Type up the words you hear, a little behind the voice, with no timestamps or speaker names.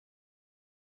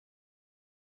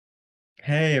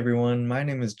Hey everyone, my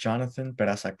name is Jonathan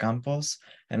Peraza Campos,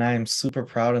 and I am super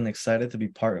proud and excited to be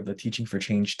part of the Teaching for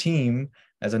Change team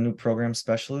as a new program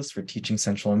specialist for Teaching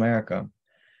Central America.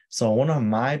 So one of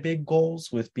my big goals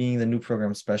with being the new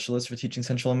program specialist for Teaching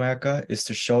Central America is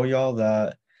to show y'all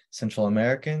that Central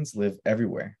Americans live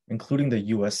everywhere, including the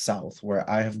US South, where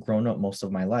I have grown up most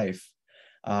of my life.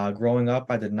 Growing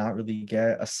up, I did not really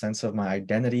get a sense of my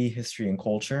identity, history, and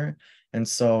culture. And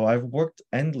so I've worked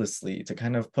endlessly to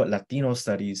kind of put Latino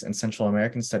studies and Central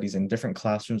American studies in different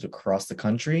classrooms across the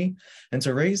country and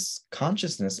to raise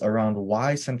consciousness around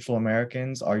why Central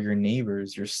Americans are your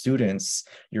neighbors, your students,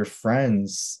 your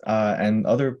friends, and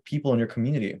other people in your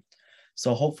community.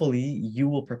 So hopefully you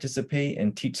will participate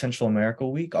in Teach Central America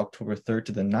Week, October 3rd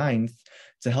to the 9th,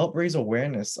 to help raise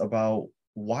awareness about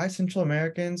why Central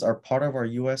Americans are part of our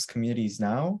US communities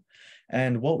now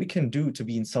and what we can do to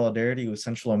be in solidarity with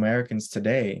Central Americans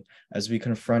today as we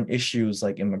confront issues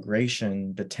like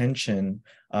immigration, detention,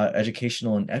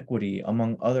 educational inequity,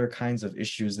 among other kinds of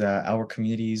issues that our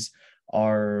communities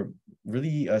are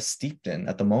really steeped in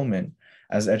at the moment.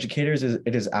 As educators,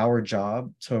 it is our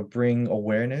job to bring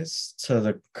awareness to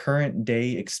the current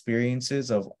day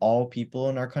experiences of all people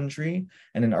in our country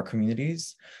and in our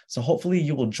communities. So hopefully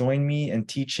you will join me in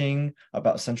teaching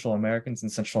about Central Americans in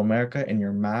Central America in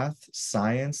your math,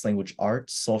 science, language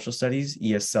arts, social studies,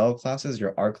 ESL classes,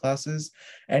 your art classes,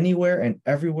 anywhere and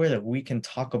everywhere that we can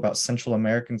talk about Central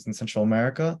Americans in Central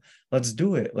America. Let's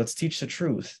do it. Let's teach the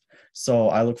truth. So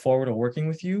I look forward to working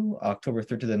with you October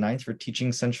 3rd to the 9th for Teach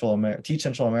Central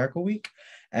America Week.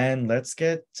 And let's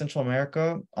get Central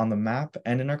America on the map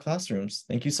and in our classrooms.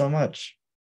 Thank you so much.